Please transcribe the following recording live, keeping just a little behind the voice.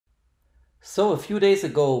So a few days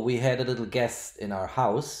ago we had a little guest in our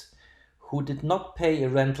house who did not pay a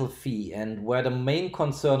rental fee, and where the main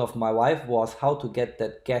concern of my wife was how to get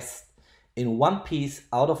that guest in one piece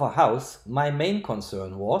out of our house, my main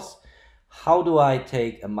concern was how do I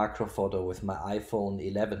take a macro photo with my iPhone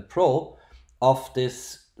 11 Pro of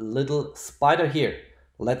this little spider here.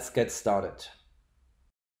 Let's get started.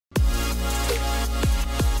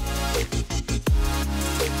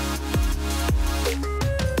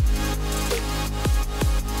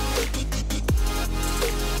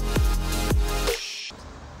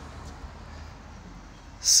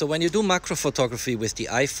 So when you do macro photography with the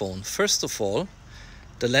iPhone, first of all,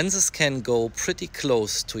 the lenses can go pretty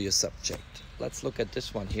close to your subject. Let's look at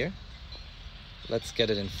this one here. Let's get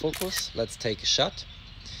it in focus. Let's take a shot.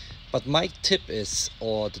 But my tip is,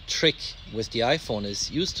 or the trick with the iPhone is,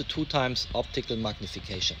 use the 2x optical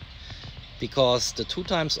magnification. Because the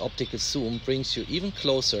 2x optical zoom brings you even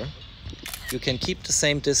closer. You can keep the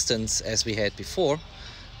same distance as we had before,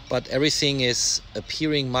 but everything is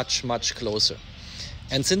appearing much closer.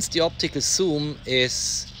 And since the optical zoom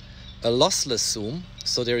is a lossless zoom,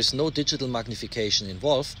 so there is no digital magnification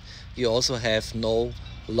involved, you also have no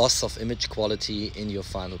loss of image quality in your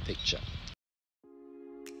final picture.